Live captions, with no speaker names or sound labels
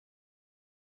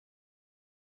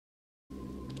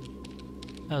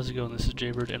How's it going? This is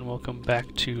Jaybird, and welcome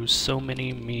back to So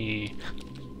Many Me.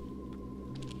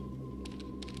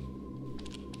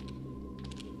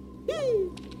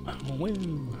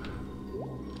 Woo!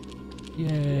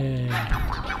 Yay!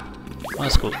 Oh,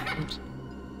 that's cool. Oops.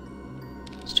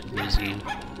 I was too busy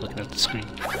looking at the screen.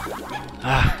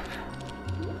 Ah!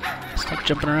 Stop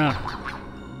jumping around.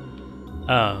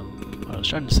 What I was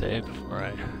trying to say before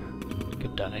I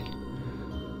kept dying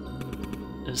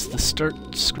is the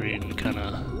start screen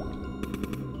kinda...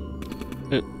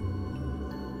 It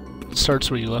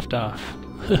starts where you left off.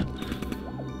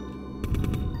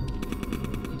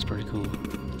 That's pretty cool.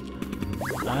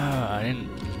 Ah, I didn't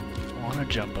want to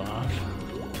jump off.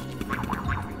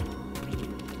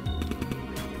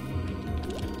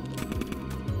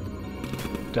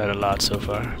 Died a lot so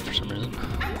far, for some reason.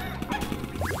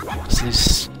 It's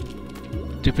these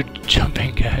stupid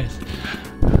jumping guys.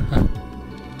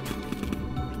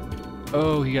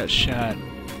 Oh, he got shot.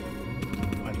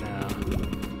 What now?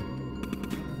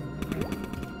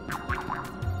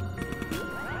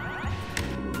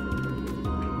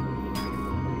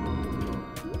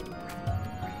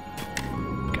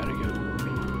 Gotta go.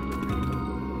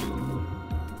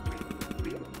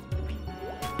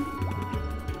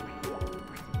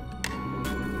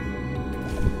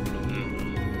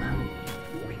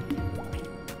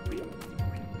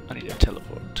 I need a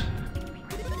teleport.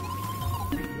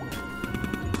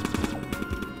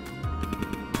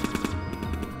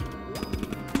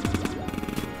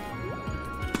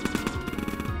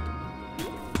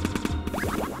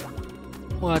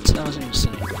 What? I wasn't even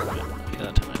sitting in front of it. Yeah,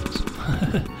 that time I was.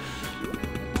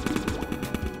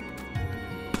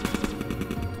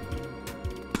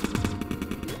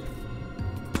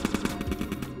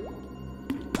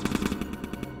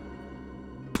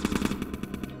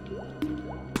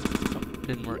 Oh,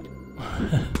 didn't work.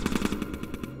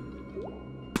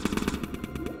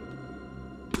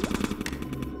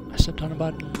 I stepped on a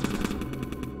button.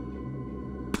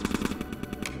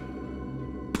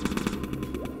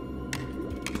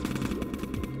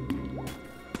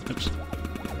 Oops.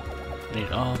 I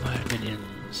need all my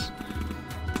minions.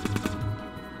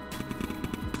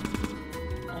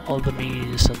 All the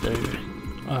me's that there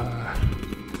are.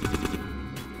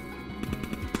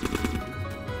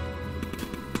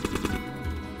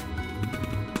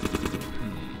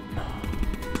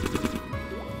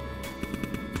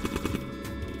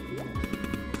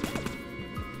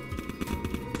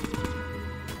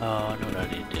 Oh, I know what I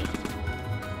need to do.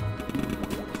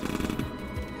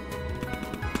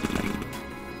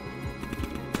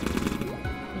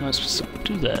 I'm not supposed to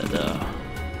do that, though.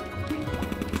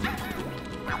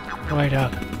 White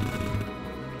dog.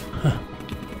 Huh.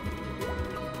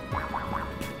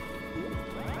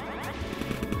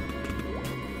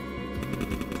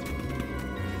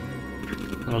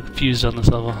 I'm a little confused on this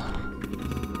level.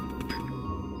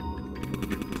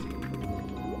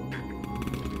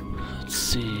 Let's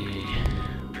see.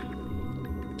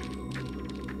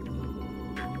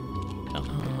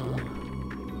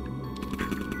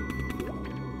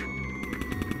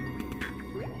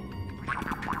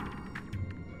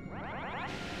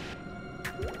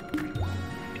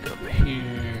 Go over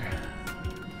here.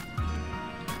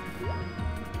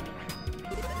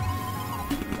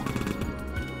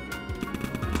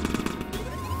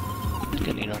 I think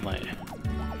I need all my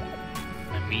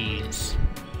me's.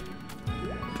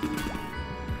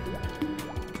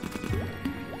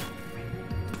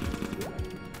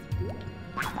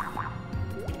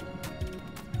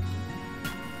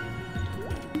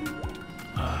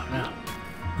 Oh no.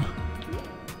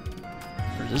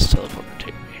 Where does this teleporter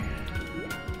take me?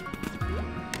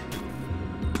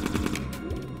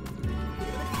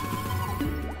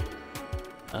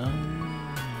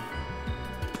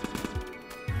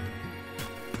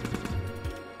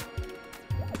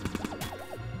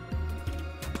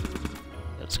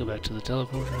 Let's go back to the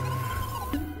teleporter.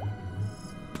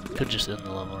 Could just end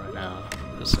the level right now,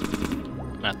 because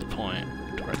I'm at the point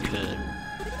where I could.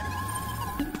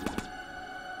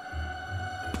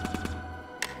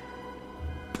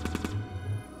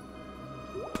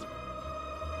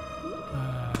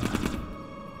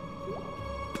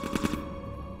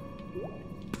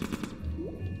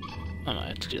 I might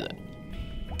have to do that.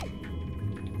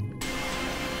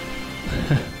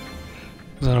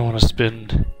 Because I don't want to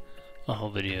spend a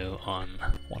whole video on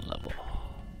one level.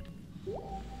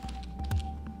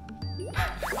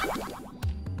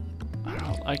 I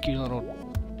don't like you little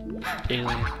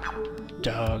alien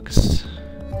dogs.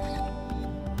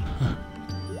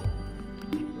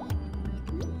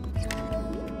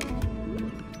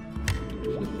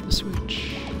 Flip the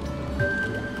switch.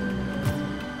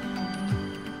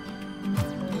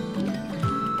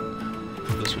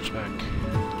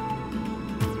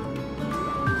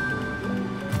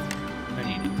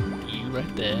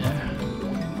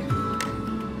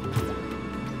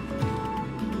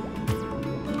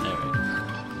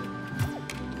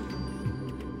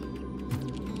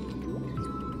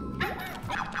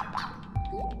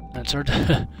 It's hard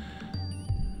to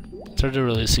it's hard to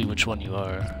really see which one you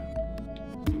are.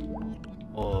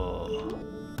 Whoa.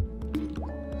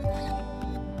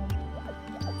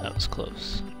 That was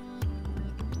close.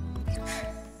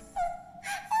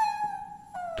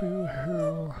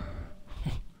 Boo-hoo.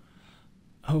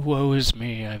 Oh, woe is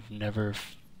me, I never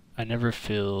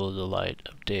feel the light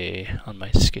of day on my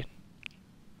skin.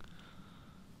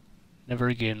 Never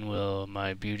again will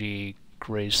my beauty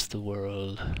grace the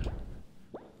world.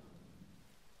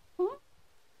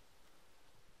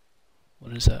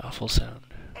 What is that awful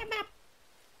sound?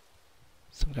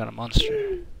 Some kind of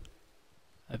monster.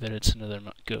 I bet it's another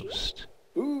ghost.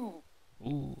 Ooh.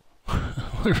 Ooh.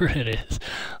 Whatever it is,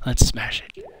 let's smash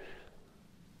it.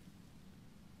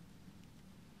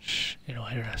 Shh, it'll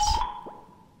hear us.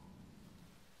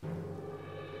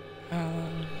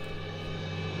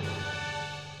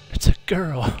 It's a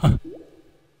girl.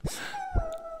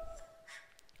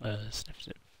 Sniff,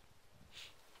 sniff.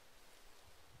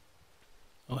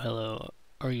 Oh, hello.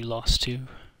 Are you lost too?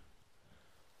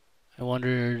 I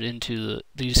wandered into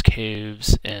these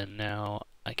caves and now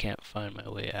I can't find my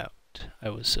way out. I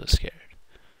was so scared.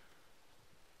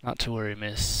 Not to worry,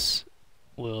 miss.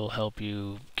 We'll help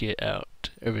you get out.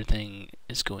 Everything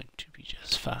is going to be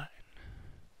just fine.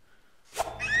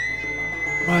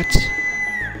 What?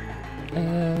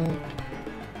 The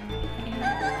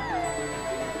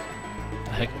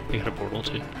heck? They got a portal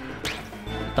too.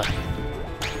 What the heck?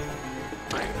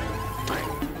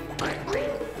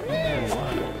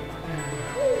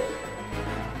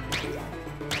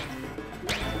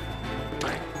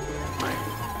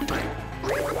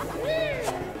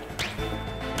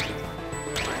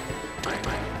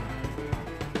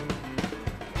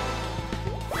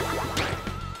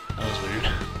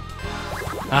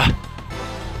 Ah!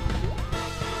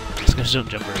 These guys don't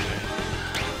jump very good.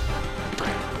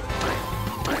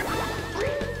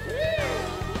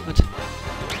 What?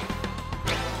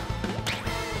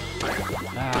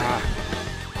 Ah!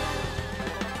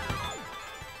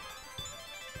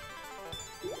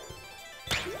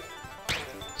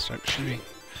 Start shooting.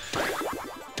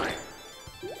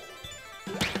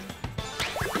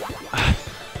 Ah!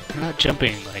 They're not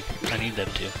jumping like I need them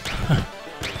to.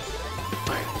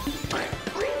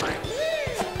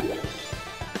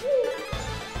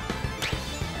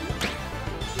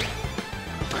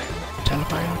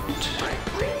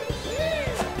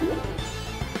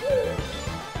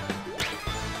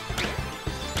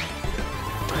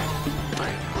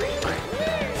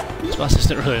 This boss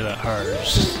isn't really that hard,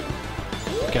 it's just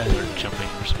guys are jumping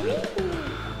for some reason.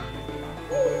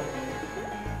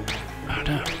 Oh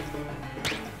no.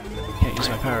 Can't use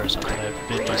my powers, but I've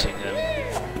been using them.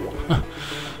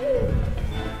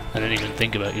 I didn't even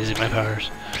think about using my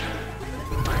powers.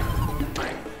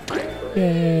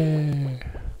 Yay!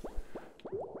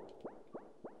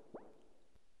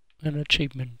 An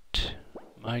achievement.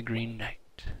 My Green Knight.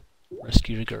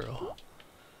 Rescued a girl.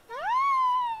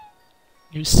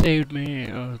 You saved me!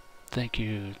 Oh, thank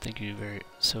you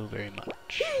so very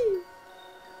much.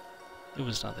 It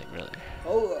was nothing, really.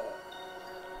 Oh.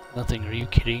 Nothing, are you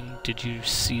kidding? Did you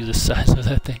see the size of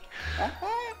that thing?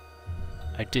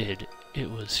 I did.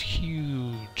 It was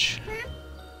huge.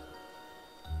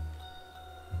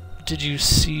 Did you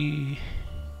see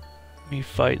me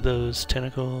fight those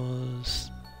tentacles?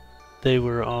 They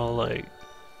were all like,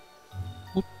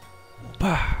 whoop,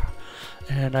 bah,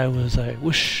 and I was like,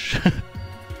 whoosh.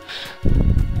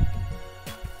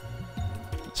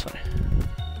 It's funny.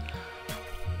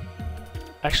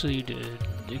 Actually, you did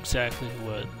exactly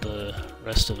what the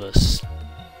rest of us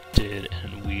did,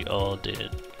 and we all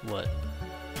did what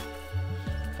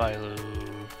Philo,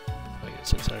 I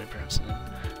guess that's how I pronounce it,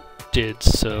 did,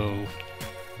 so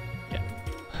yeah.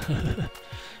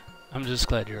 I'm just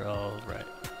glad you're all right.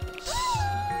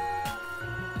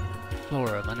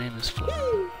 Flora, my name is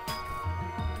Flora.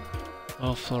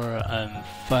 Oh, Flora, I'm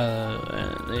Philo,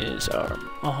 and these are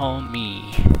all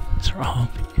me. These are all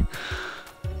me.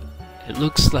 It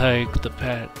looks like the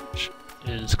patch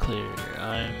is clear.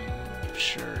 I'm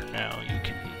sure now you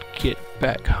can get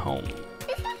back home.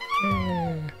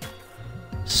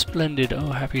 Splendid,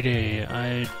 oh happy day.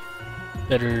 I'd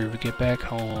better get back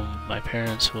home. My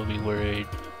parents will be worried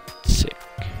sick.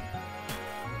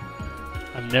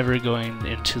 I'm never going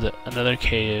into another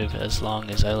cave as long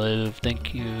as I live.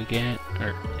 Thank you again,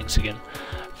 or thanks again,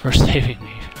 for saving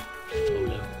me.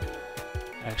 Photo.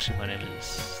 Actually, my name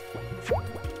is...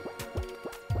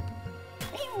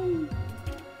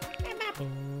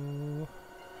 Oh,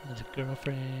 there's a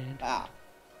girlfriend. Ah.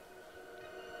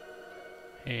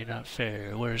 Hey, not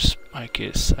fair. Where's my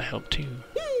kiss? I helped you.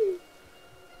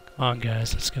 Come on,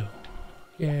 guys, let's go.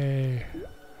 Yay.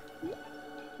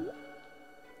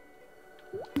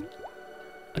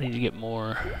 I need to get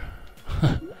more.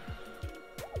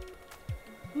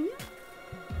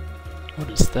 What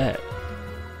is that?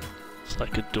 It's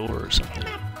like a door or something.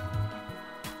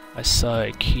 I saw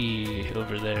a key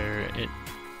over there.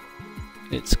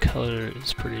 Its color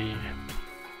is pretty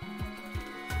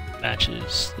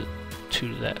matches the two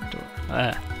to that door.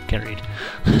 Ah, can't read.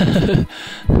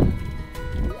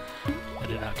 I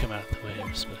did not come out the way I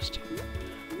was supposed to.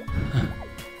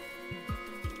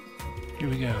 Here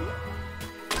we go.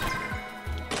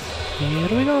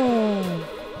 Here we go!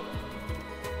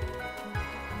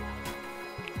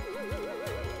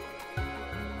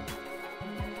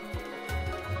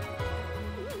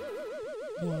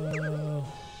 Whoa.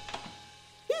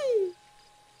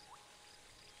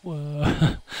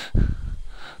 Whoa.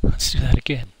 Let's do that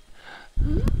again.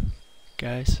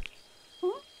 Guys?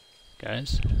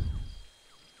 Guys?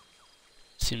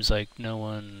 Seems like no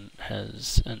one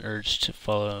has an urge to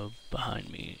follow behind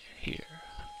me here.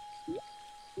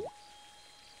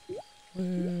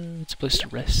 It's a place to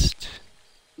rest.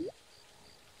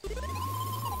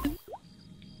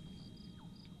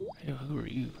 Hey, who are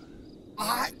you?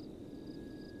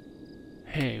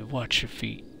 Hey, watch your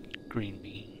feet, green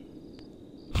bean.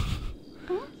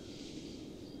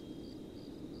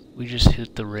 We just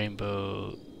hit the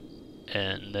rainbow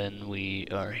and then we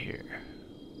are here.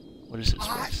 What is this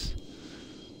place?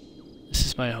 This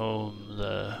is my home,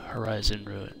 the Horizon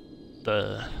Ruin.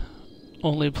 The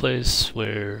only place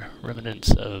where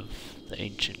remnants of the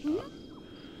ancient are.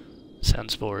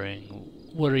 Sounds boring.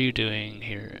 What are you doing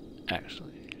here,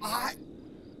 actually?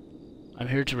 I'm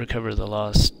here to recover the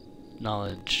lost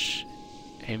knowledge.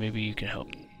 Hey, maybe you can help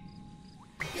me.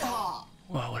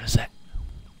 Whoa, what is that?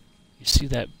 You see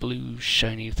that blue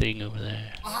shiny thing over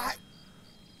there?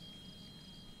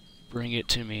 Bring it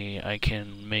to me. I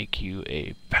can make you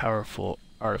a powerful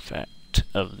artifact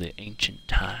of the ancient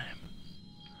time.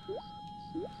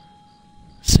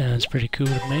 Sounds pretty cool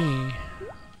to me.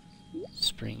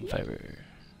 Spring fiber.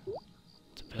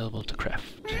 It's available to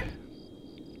craft.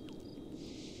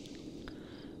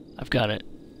 I've got it.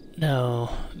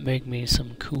 Now, make me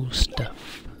some cool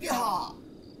stuff.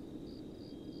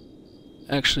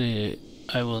 Actually,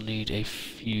 I will need a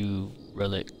few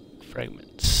relic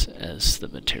fragments as the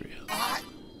material.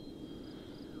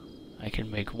 I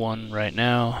can make one right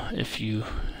now if you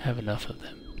have enough of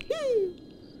them.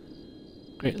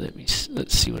 Great,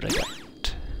 let's see what I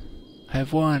got. I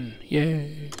have one,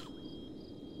 yay!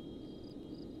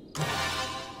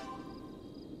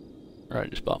 Or I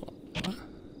just bought one. What?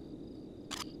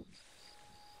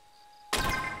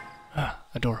 Ah,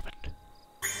 a door opened.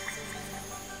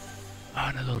 Ah,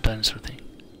 and a little dinosaur thing.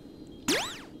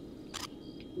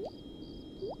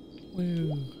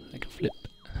 Woo, I can flip.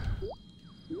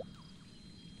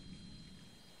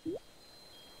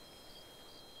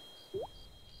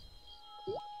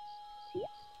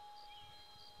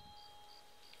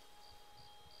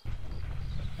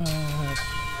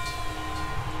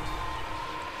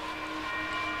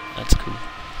 That's cool.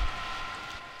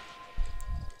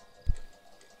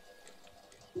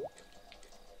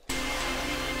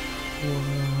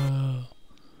 Whoa.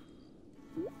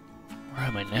 Where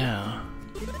am I now?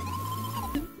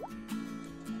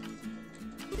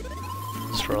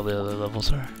 This is where all the other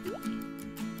levels are.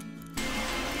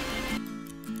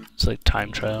 It's like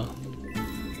time trial.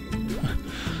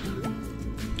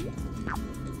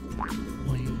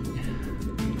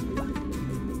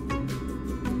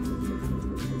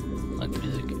 Like the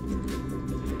music.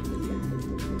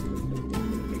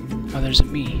 Oh, there's a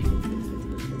me.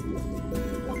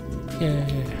 Yeah.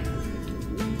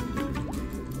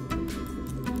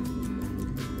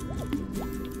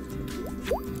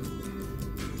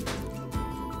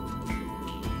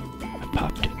 I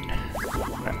popped it.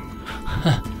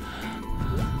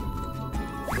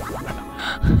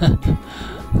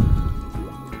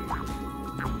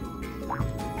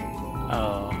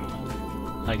 Oh,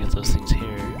 I get those things here,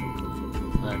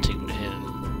 and then I take them to him.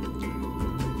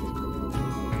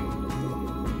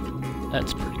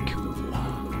 That's pretty cool.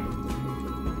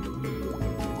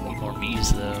 Need more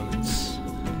bees though, it's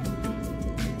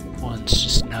one's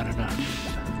just not enough.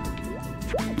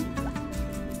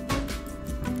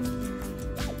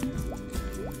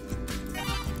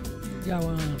 Got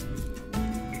one.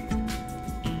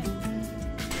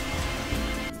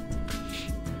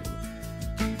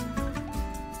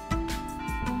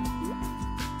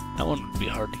 That one would be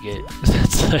hard to get.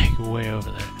 That's like way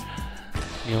over there.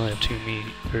 You only have two meat,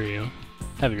 or you know,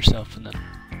 have yourself and then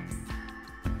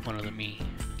one other me.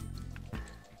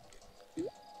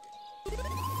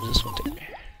 Where's this one take me?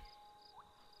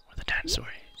 Where the dinosaur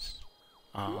is?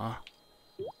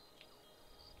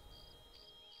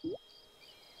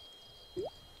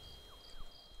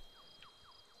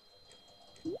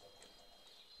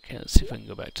 Okay, let's see if I can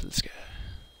go back to this guy.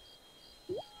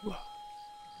 Whoa.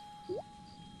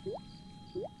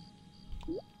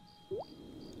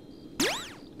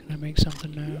 Can I make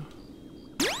something now?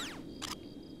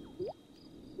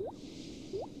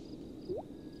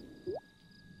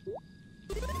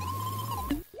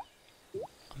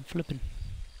 I'm flipping.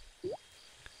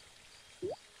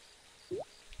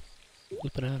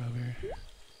 Flipping out over here.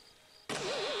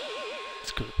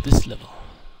 Let's go to this level.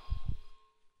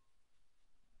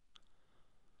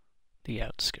 The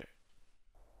outskirt.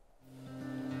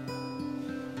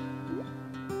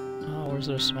 Oh, where's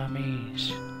those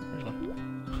mummies? There's one.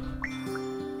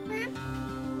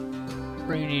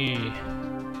 Rainy.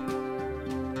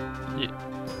 Yeah.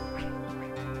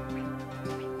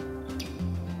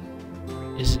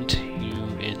 Isn't you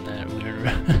in that weird?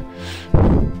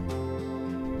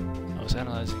 I was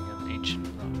analyzing an ancient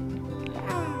rock.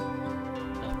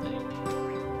 Nothing.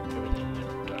 Everything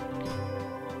went dark.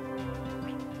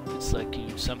 It's like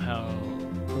you somehow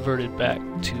reverted back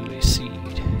to a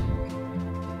seed.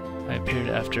 I appeared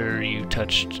after you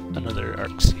touched another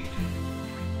arc seed.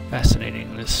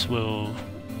 Fascinating. This will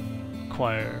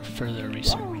require further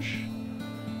research.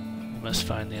 We must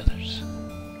find the others.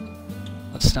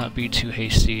 Let's not be too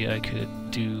hasty. I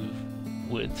could do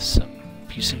with some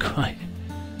peace and quiet.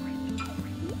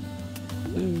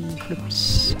 Ooh,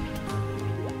 flips.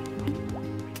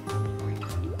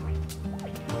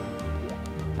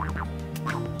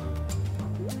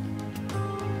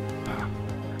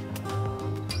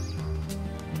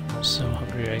 I'm so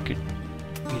hungry I could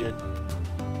eat a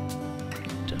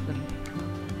dumpling.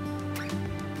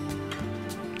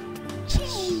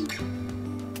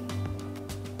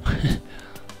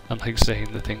 I'm like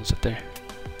saying the things that they're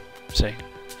saying.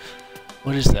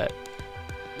 What is that?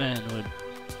 Man, would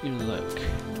you look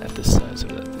at the size of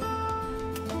that thing?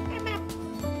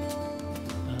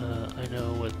 I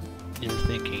know what you're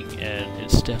thinking, and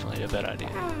it's definitely a bad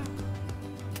idea.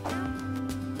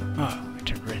 Oh, I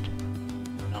turned red.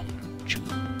 No, chew.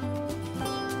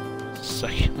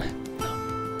 Succulent.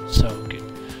 No, so good.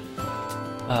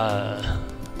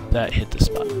 That hit the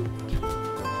spot.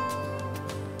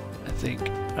 I think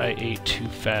I ate too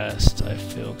fast. I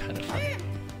feel kind of funny.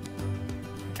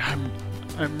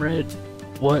 I'm red.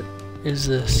 What is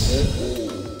this?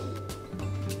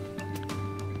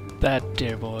 That,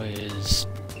 dear boy, is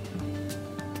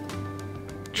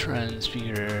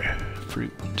transmuter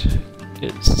fruit.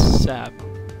 Its sap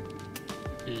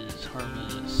is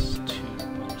harmless to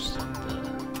most of the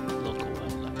local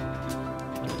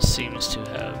wildlife, but it seems to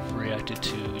have reacted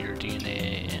to your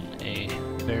DNA in a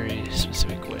very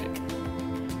specific way.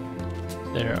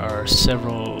 There are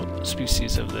several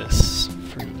species of this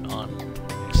fruit on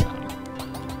Exile.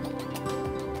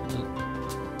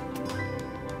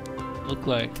 Look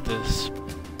like this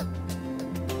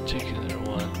particular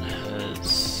one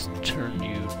has turned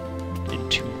you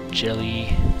into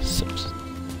jelly substance.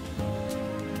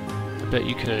 I bet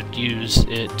you could use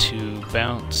it to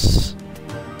bounce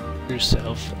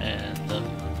yourself and the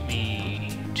me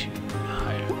to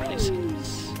higher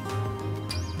places.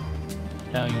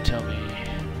 Now you tell me,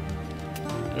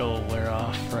 it'll wear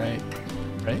off, right?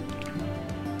 Right?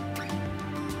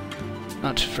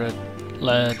 Not to fret,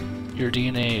 lad. Your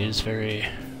DNA is very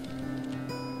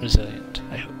resilient,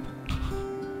 I hope.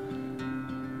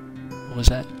 What was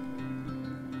that?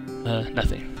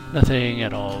 Nothing. Nothing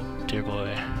at all, dear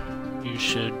boy. You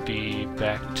should be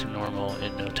back to normal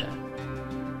in no time.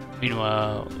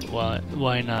 Meanwhile,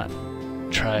 why not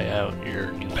try out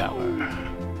your new power?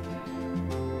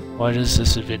 Why does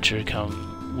this adventure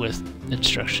come with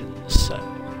instructions?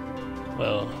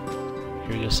 Well,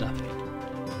 here goes nothing.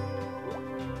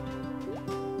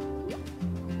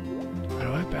 How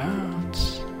do I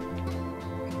bounce?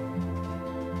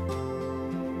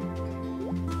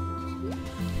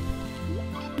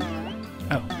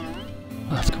 Oh,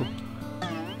 well, that's cool.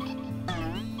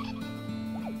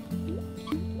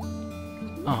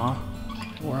 Aw,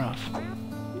 wore off.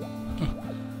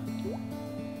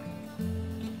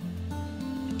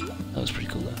 That was pretty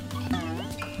cool though.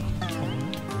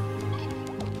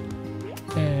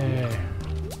 Hey.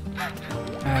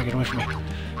 Ah, get away from me.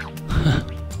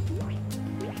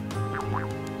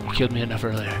 You killed me enough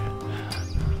earlier.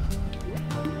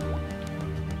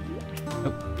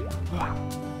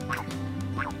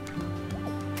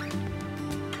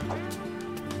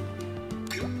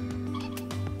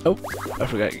 Oh, I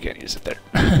forgot you can't use it there.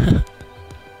 I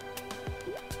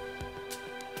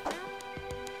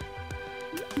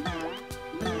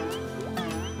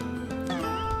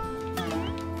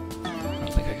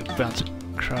don't think I can bounce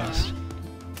across.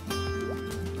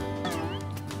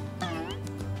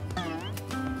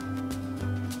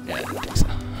 Yeah, I don't think so.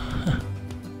 How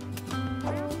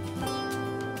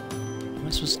am I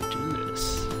supposed to do this?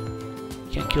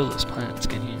 You can't kill those plants,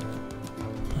 can you?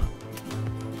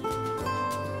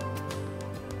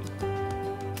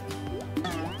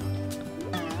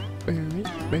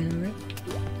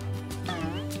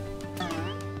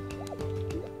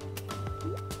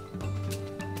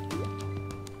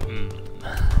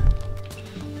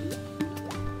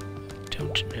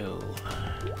 Don't know.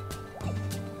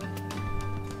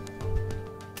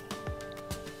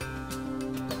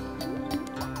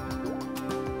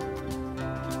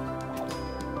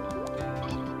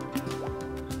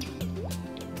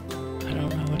 I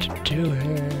don't know what to do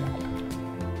here.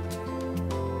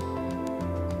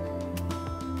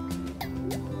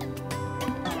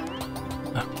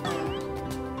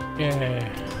 Yay.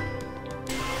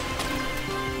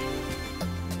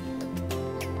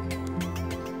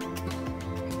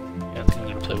 Yeah, I think I'm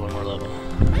gonna play one more level.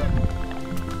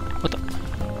 What the?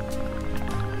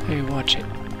 Hey, watch it.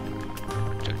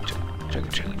 Check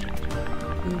it.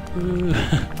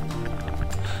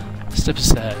 Step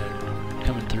aside.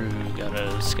 Coming through, got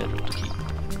a schedule to keep.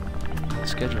 The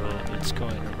schedule, it's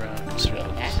going around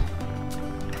circles.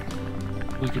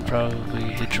 We could probably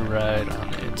hitch a ride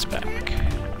on its back.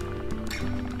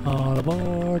 All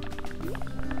aboard!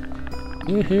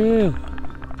 Woohoo!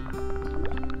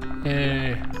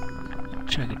 Hey!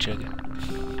 Chug it.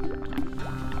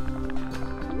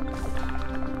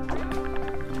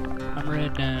 I'm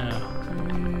red now.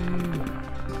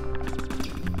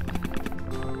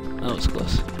 That was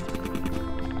close.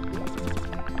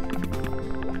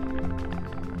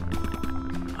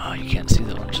 Oh, you can't see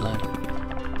the orange line.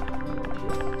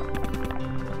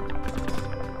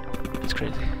 It's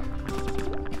crazy.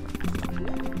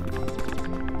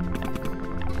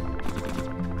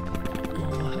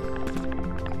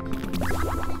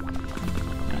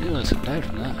 Anyone's gonna die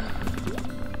from that.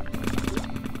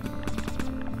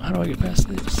 How do I get past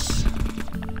this?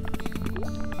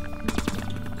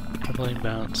 Trampoline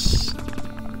bounce.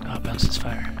 Oh, it bounces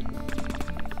fire.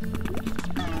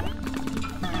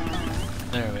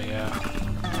 There we go.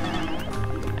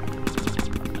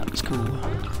 That was cool.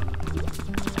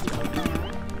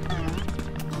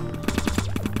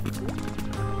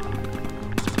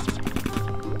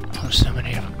 Oh, so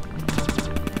many of them.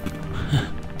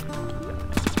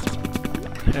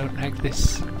 I don't like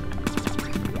this.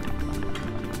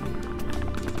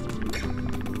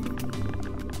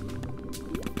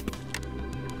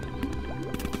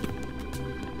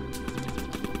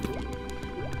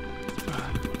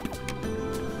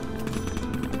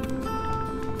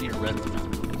 Need a red one.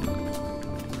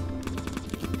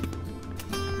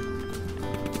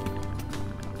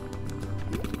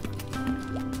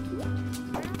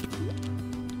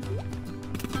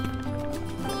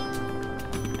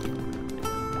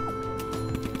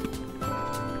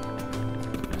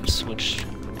 Switched.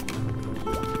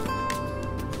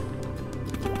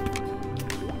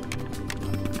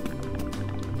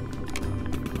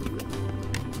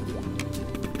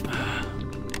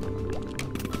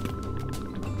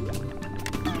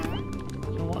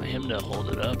 Him to hold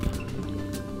it up,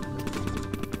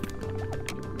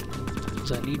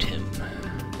 because I need him.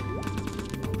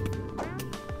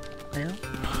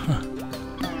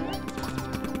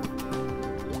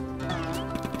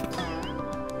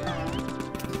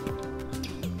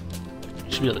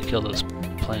 Should be able to kill those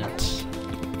plants.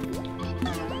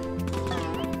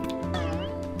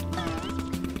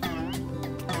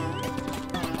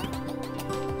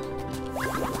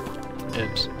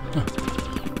 Oops.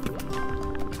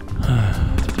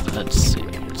 Let's see,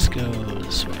 let's go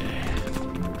this way.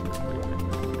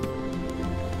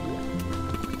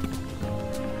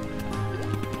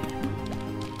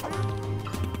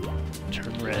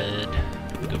 Turn red,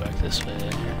 go back this way.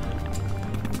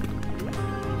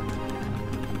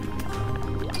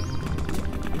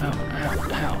 Ow.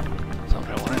 That's not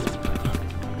what I wanted.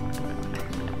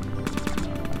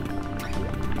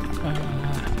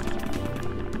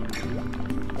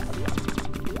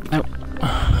 Ow.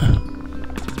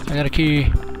 I got a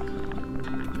key.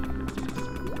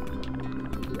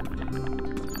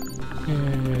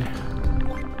 Yeah.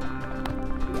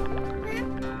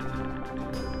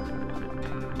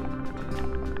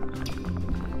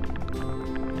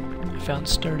 I found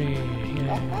Sturdy.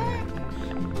 Yeah.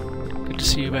 Good to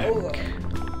see you back.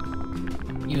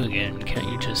 You again. Can't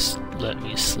you just let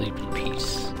me sleep in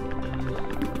peace?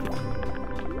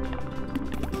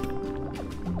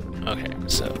 Okay,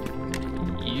 so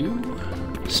you,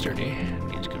 Sturdy,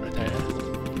 needs to go right there.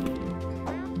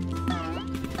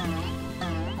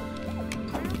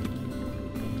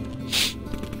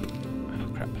 Oh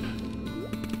crap.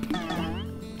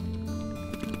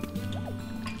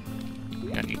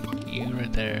 you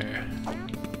right there.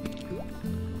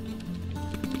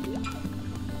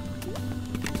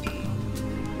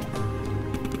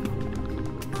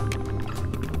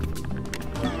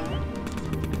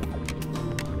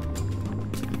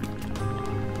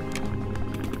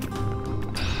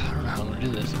 I don't know how I'm gonna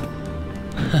do this.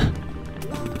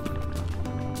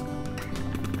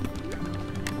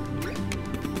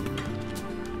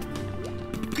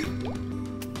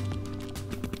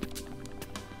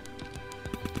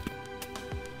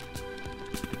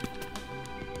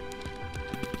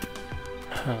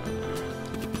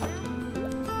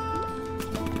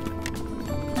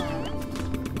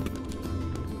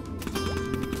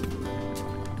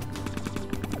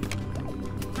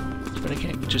 But I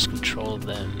can't just control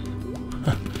them.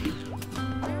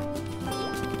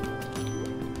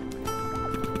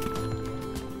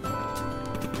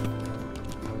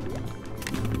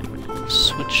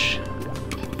 Switch.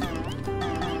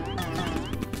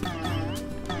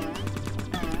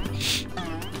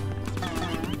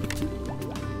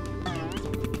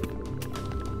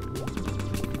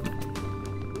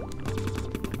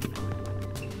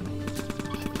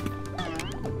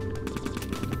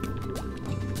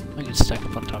 I can stack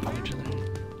up on top of each other.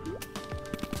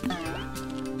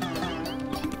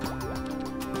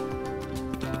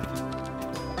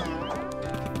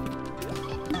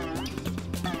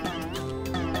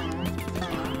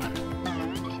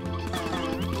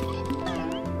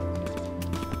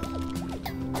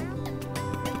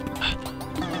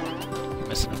 I'm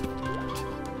missing it.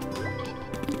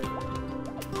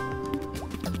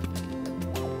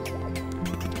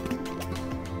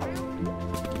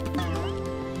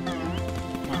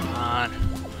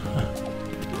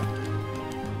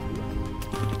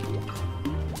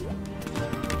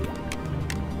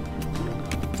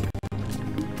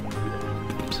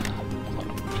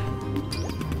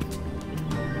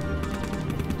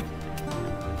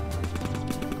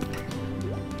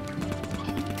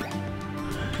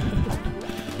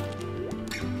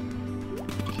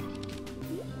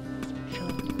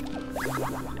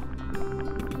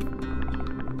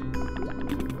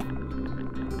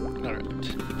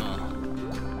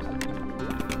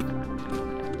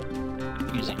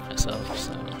 Using myself,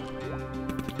 so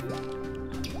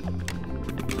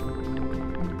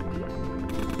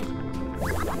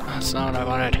that's not what I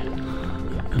wanted.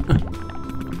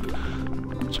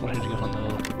 Just wanted to go on the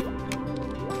little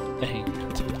thing.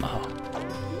 Oh.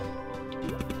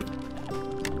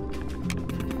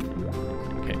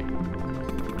 Okay.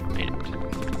 Made it.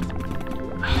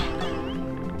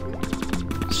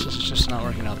 It's just not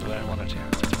working out the way I wanted to.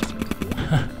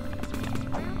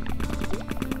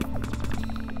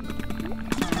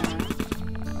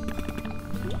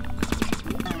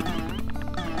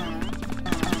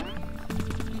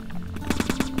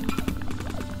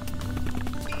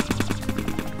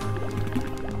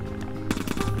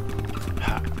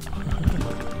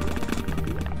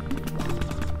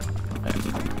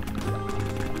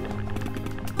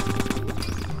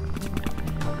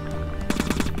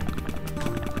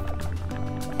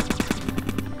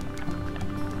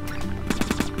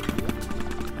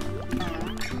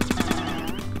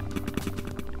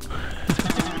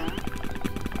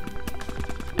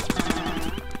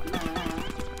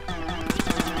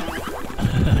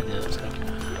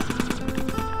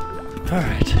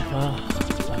 Alright, well,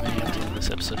 I may have to end this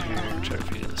episode here and try to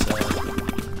figure this out.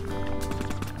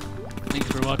 Thank you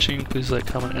for watching, please like,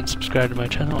 comment, and subscribe to my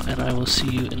channel, and I will see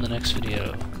you in the next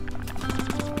video.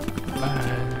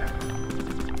 Bye!